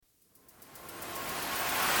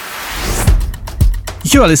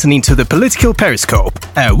You are listening to the Political Periscope,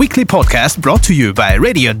 a weekly podcast brought to you by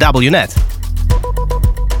Radio WNet.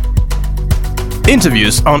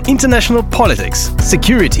 Interviews on international politics,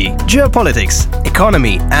 security, geopolitics,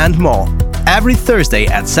 economy, and more. Every Thursday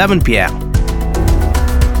at 7 p.m.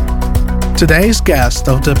 Today's guest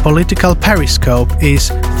of the Political Periscope is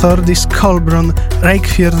Þórdís Kolbrún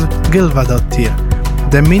Reykfjörð Gylfadóttir,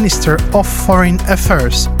 the Minister of Foreign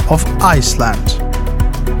Affairs of Iceland.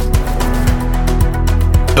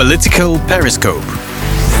 Political Periscope.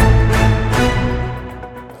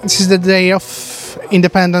 This is the day of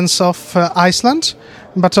independence of Iceland,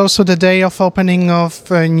 but also the day of opening of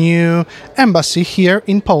a new embassy here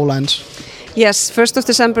in Poland. Yes, 1st of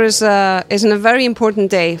December is a very important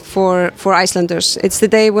day for Icelanders. It's the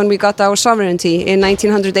day when we got our sovereignty in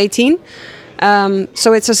 1918.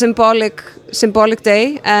 So it's a symbolic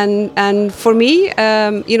day, and for me,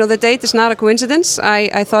 the date is not a coincidence.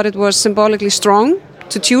 I thought it was symbolically strong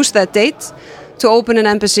to choose that date to open an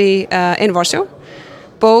embassy in Warsaw,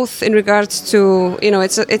 both in regards to,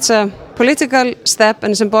 it's a political step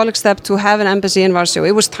and a symbolic step to have an embassy in Warsaw.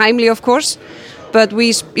 It was timely, of course, but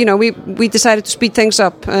we decided to speed things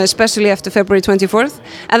up, especially after February 24th.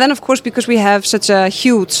 And then, of course, because we have such a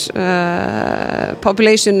huge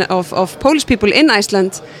population of Polish people in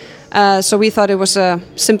Iceland, so we thought it was a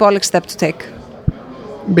symbolic step to take.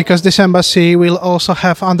 Because this embassy will also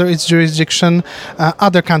have under its jurisdiction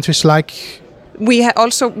other countries like...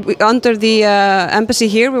 Under the embassy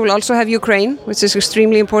here, we will also have Ukraine, which is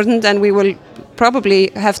extremely important, and we will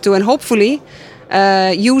probably have to, and hopefully,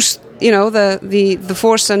 use the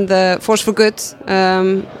force and the force for good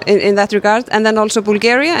in that regard, and then also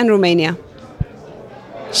Bulgaria and Romania.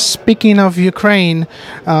 Speaking of Ukraine,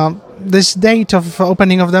 this date of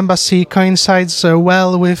opening of the embassy coincides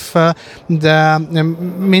well with the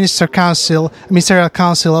Ministerial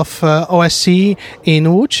Council of OSCE in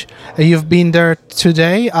Łódź. You've been there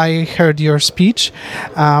today. I heard your speech.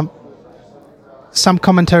 Some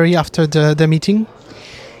commentary after the meeting?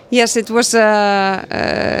 Yes, it was.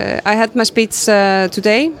 I had my speech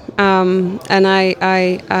today, and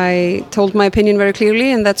I told my opinion very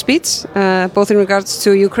clearly in that speech, both in regards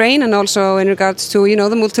to Ukraine and also in regards to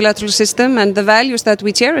the multilateral system and the values that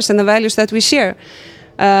we cherish and the values that we share,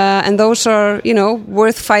 and those are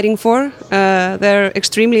worth fighting for. They're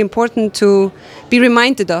extremely important to be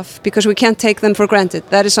reminded of because we can't take them for granted.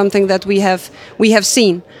 That is something that we have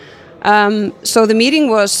seen. So the meeting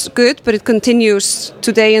was good, but it continues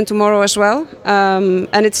today and tomorrow as well.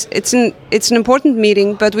 And it's an important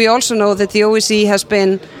meeting, but we also know that the OSCE has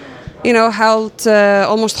been, held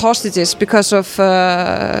almost hostages because of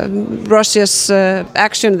Russia's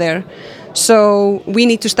action there. So we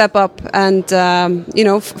need to step up and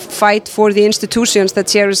fight for the institutions that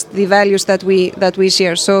cherish the values that we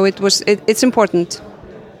share. So it's important.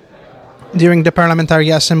 During the Parliamentary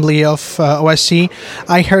Assembly of OSCE,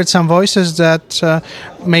 I heard some voices that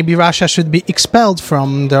maybe Russia should be expelled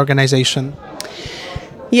from the organization.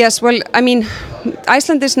 Yes, well,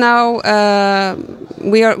 Iceland is now,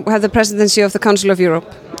 we have the presidency of the Council of Europe,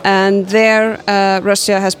 and there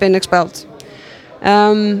Russia has been expelled.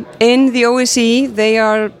 In the OSCE, they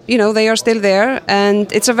are still there, and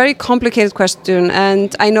it's a very complicated question,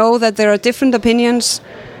 and I know that there are different opinions.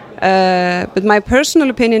 But my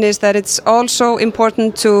personal opinion is that it's also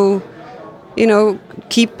important to,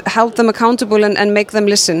 help them accountable and make them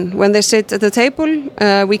listen. When they sit at the table,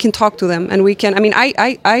 we can talk to them, and we can.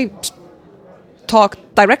 I talk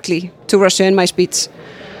directly to Russia in my speech,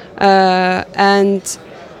 and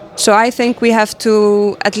so I think we have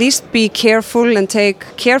to at least be careful and take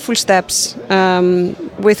careful steps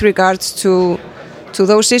with regards to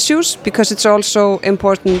those issues, because it's also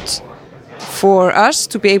important for us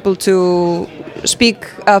to be able to speak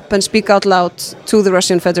up and speak out loud to the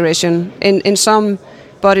Russian Federation in some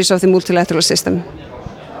bodies of the multilateral system.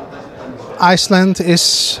 Iceland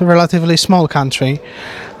is a relatively small country.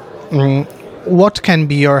 What can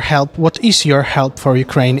be your help? What is your help for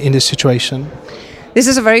Ukraine in this situation? This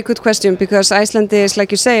is a very good question, because Iceland is,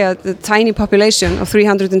 like you say, a tiny population of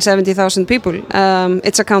 370,000 people.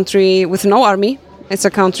 It's a country with no army. It's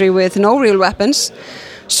a country with no real weapons.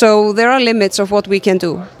 So there are limits of what we can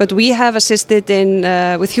do, but we have assisted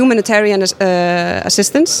with humanitarian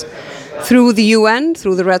assistance through the UN,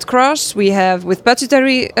 through the Red Cross. We have with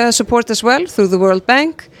budgetary support as well through the World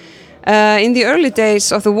Bank. In the early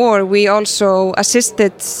days of the war, we also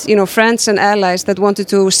assisted, friends and allies that wanted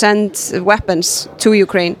to send weapons to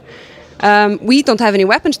Ukraine. We don't have any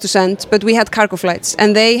weapons to send, but we had cargo flights,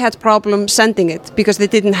 and they had problems sending it because they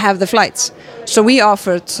didn't have the flights. So we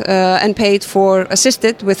offered and paid for,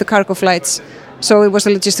 assisted with the cargo flights So it was a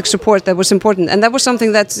logistic support that was important. And that was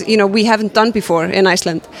something that, we haven't done before in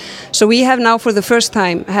Iceland. So we have now for the first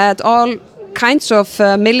time had all kinds of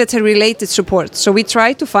military-related support. So we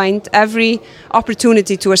try to find every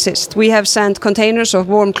opportunity to assist. We have sent containers of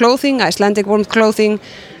warm clothing, Icelandic warm clothing,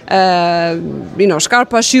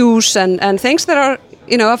 scarpa shoes and things that are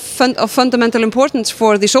of fundamental importance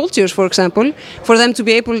for the soldiers, for example, for them to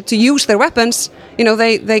be able to use their weapons.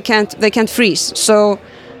 They can't freeze. So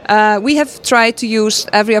we have tried to use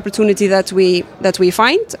every opportunity that we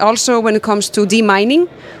find. Also, when it comes to demining,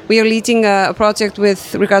 we are leading a project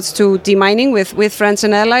with regards to demining with friends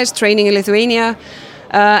and allies, training in Lithuania,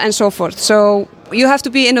 and so forth. So you have to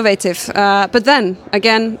be innovative. But then,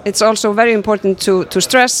 again, it's also very important to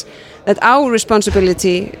stress that our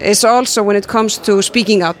responsibility is also when it comes to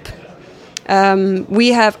speaking up.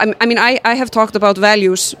 I have talked about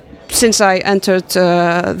values since I entered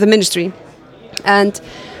the ministry. And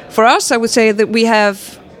for us, I would say that we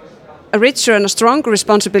have a richer and a stronger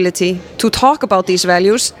responsibility to talk about these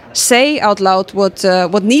values, say out loud what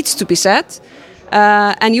needs to be said.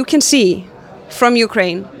 And you can see from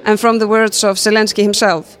Ukraine and from the words of Zelensky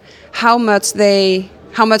himself how much they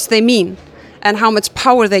mean and how much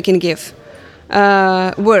power they can give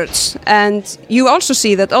words. And you also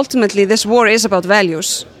see that ultimately this war is about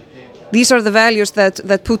values. These are the values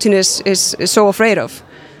that Putin is so afraid of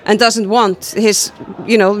and doesn't want his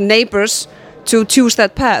neighbors to choose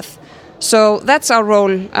that path. So that's our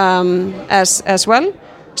role as well.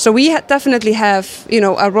 So we definitely have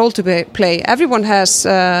a role to play. Everyone has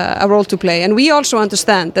a role to play, and we also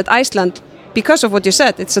understand that Iceland, because of what you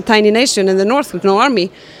said, it's a tiny nation in the north with no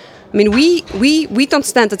army. I mean, we don't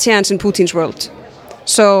stand a chance in Putin's world.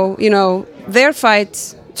 So their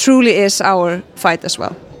fight truly is our fight as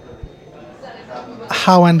well.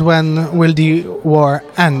 How and when will the war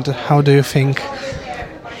end? How do you think?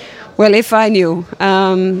 Well, if I knew,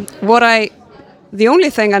 the only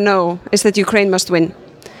thing I know is that Ukraine must win.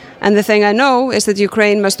 And the thing I know is that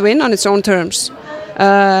Ukraine must win on its own terms.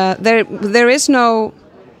 There is no,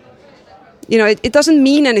 it doesn't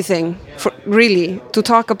mean anything really to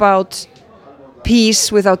talk about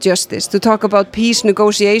peace without justice, to talk about peace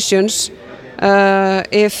negotiations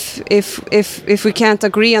if we can't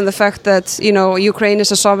agree on the fact that Ukraine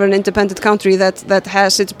is a sovereign, independent country that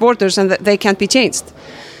has its borders and that they can't be changed.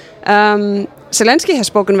 Zelensky has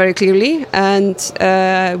spoken very clearly, and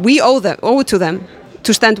we owe it to them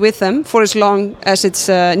to stand with them for as long as it's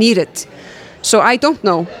needed. So I don't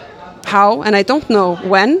know how, and I don't know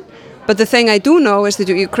when, but the thing I do know is that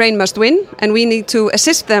Ukraine must win, and we need to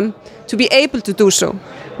assist them to be able to do so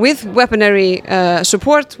with weaponry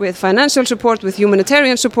support, with financial support, with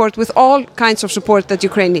humanitarian support, with all kinds of support that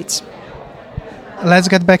Ukraine needs. Let's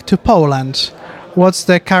get back to Poland. What's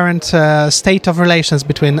the current state of relations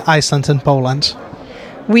between Iceland and Poland?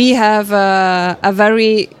 We have a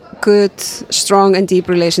very good, strong and deep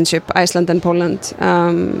relationship, Iceland and Poland.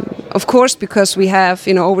 Of course, because we have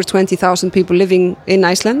over 20,000 people living in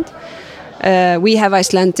Iceland. We have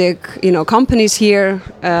Icelandic companies here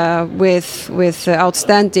with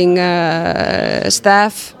outstanding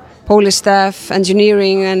staff, Polish staff,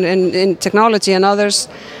 engineering and technology and others.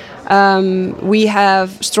 We have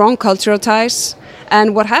strong cultural ties.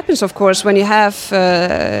 And what happens, of course, when you have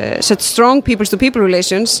such strong people-to-people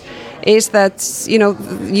relations is that,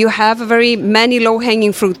 you have a very many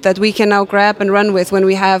low-hanging fruit that we can now grab and run with when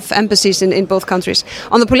we have embassies in both countries.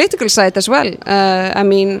 On the political side as well,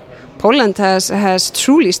 Poland has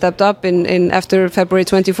truly stepped up in after February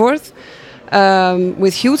 24th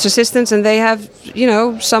with huge assistance, and they have,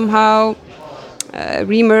 somehow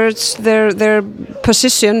remerged their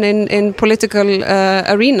position in political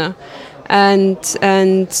arena. And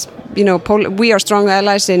we are strong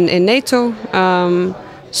allies in NATO.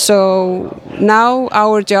 So now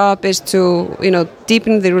our job is to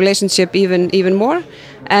deepen the relationship even more,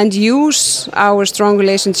 and use our strong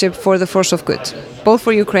relationship for the force of good, both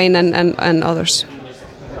for Ukraine and others.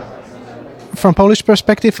 From Polish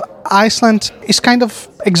perspective, Iceland is kind of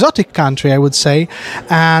exotic country, I would say,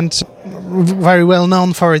 and very well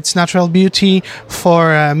known for its natural beauty,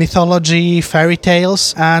 for mythology, fairy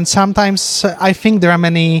tales, and sometimes I think there are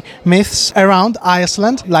many myths around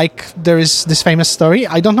Iceland, like there is this famous story,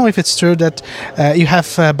 I don't know if it's true, that you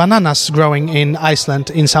have bananas growing in Iceland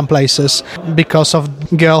in some places because of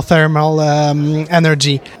geothermal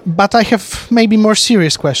energy. But I have maybe more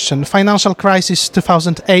serious question. Financial crisis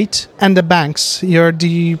 2008 and the banks, you're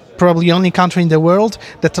the probably only country in the world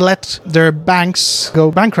that let their banks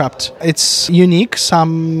go bankrupt. It's unique.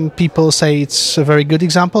 Some people say it's a very good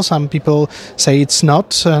example. Some people say it's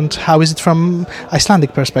not. And how is it from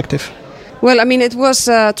Icelandic perspective? Well, I mean, it was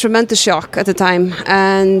a tremendous shock at the time,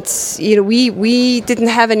 and we didn't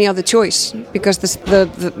have any other choice because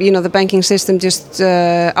the banking system just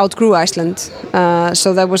outgrew Iceland.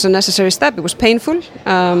 So that was a necessary step. It was painful.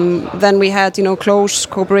 Then we had close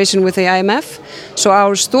cooperation with the IMF. So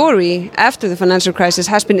our story after the financial crisis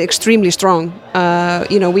has been extremely strong.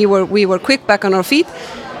 We were quick back on our feet.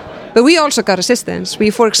 But we also got assistance.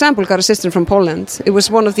 We, for example, got assistance from Poland. It was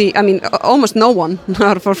one of almost no one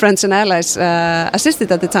out of our friends and allies assisted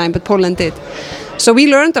at the time, but Poland did. So we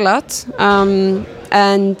learned a lot,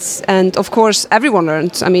 and of course everyone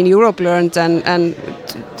learned. I mean, Europe learned, and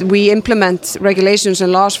we implement regulations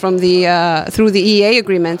and laws from through the EEA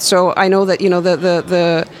agreement. So I know that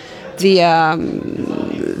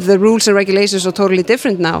the rules and regulations are totally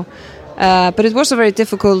different now. But it was a very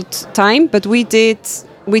difficult time, but we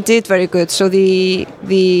did very good. So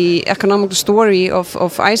the economic story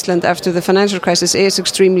of Iceland after the financial crisis is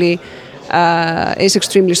extremely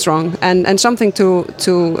strong and something to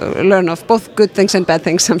learn of, both good things and bad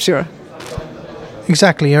things, I'm sure.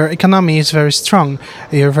 Exactly, your economy is very strong.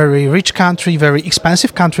 You're a very rich country, very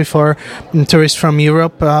expensive country for tourists from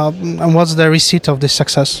Europe. And what's the receipt of this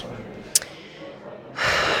success?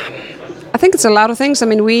 I think it's a lot of things. I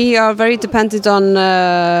mean, we are very dependent on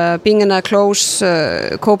being in a close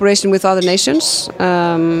cooperation with other nations.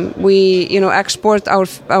 We, export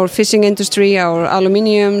our fishing industry, our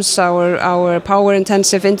aluminiums, our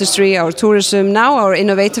power-intensive industry, our tourism. Now our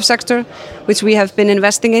innovative sector, which we have been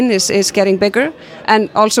investing in, is getting bigger. And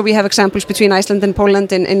also we have examples between Iceland and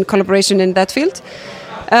Poland in collaboration in that field.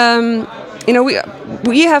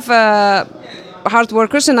 We have hard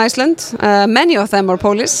workers in Iceland. Many of them are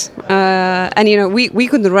Polish, and we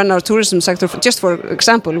couldn't run our tourism sector just for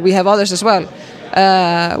example. We have others as well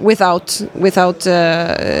without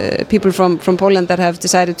people from Poland that have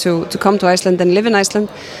decided to come to Iceland and live in Iceland.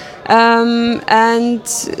 And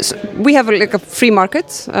we have a free market.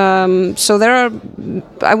 So there are,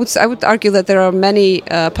 I would argue that there are many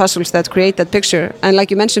puzzles that create that picture. And like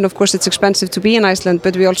you mentioned, of course, it's expensive to be in Iceland,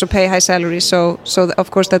 but we also pay high salaries. So of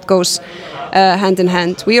course that goes hand in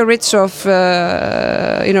hand. We are rich of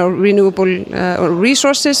renewable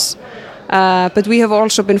resources, but we have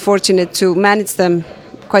also been fortunate to manage them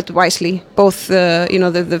quite wisely, both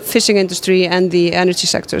the fishing industry and the energy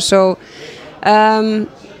sector. So.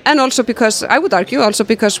 And also because I would argue,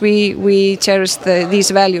 we cherish these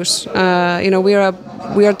values.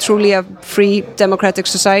 We are truly a free democratic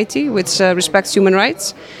society which respects human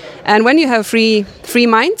rights. And when you have free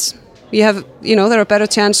minds, you have there are a better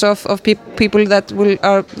chance of people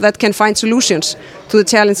that can find solutions to the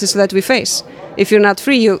challenges that we face. If you're not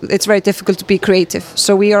free, it's very difficult to be creative.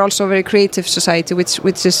 So we are also a very creative society,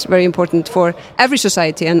 which is very important for every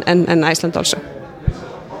society and Iceland also.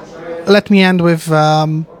 Let me end with,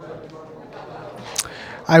 I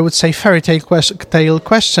would say, fairy tale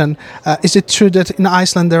question. Is it true that in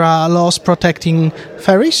Iceland there are laws protecting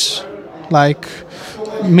fairies? Like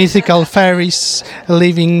mythical fairies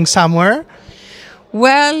living somewhere?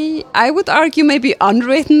 Well, I would argue maybe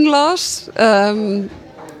unwritten laws.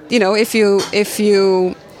 If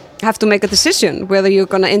you have to make a decision whether you're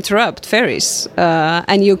going to interrupt fairies,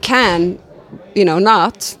 and you can,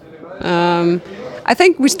 not... I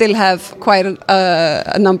think we still have quite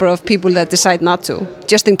a number of people that decide not to,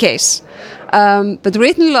 just in case. But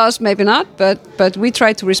written laws, maybe not, but we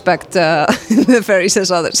try to respect the fairies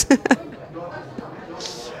as others.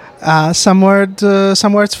 Some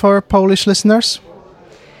words for Polish listeners?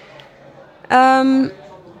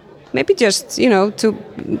 Maybe just, to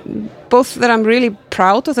both that I'm really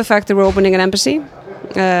proud of the fact that we're opening an embassy.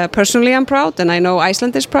 Personally, I'm proud, and I know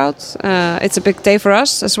Iceland is proud. It's a big day for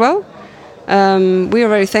us as well. We are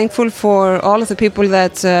very thankful for all of the people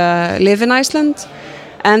that live in Iceland,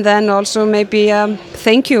 and then also maybe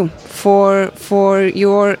thank you for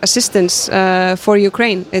your assistance for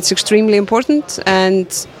Ukraine. It's extremely important, and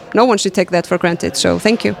no one should take that for granted. So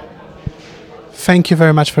thank you. Thank you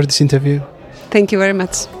very much for this interview. Thank you very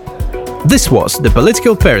much. This was the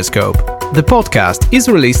Political Periscope. The podcast is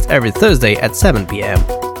released every Thursday at 7 p.m.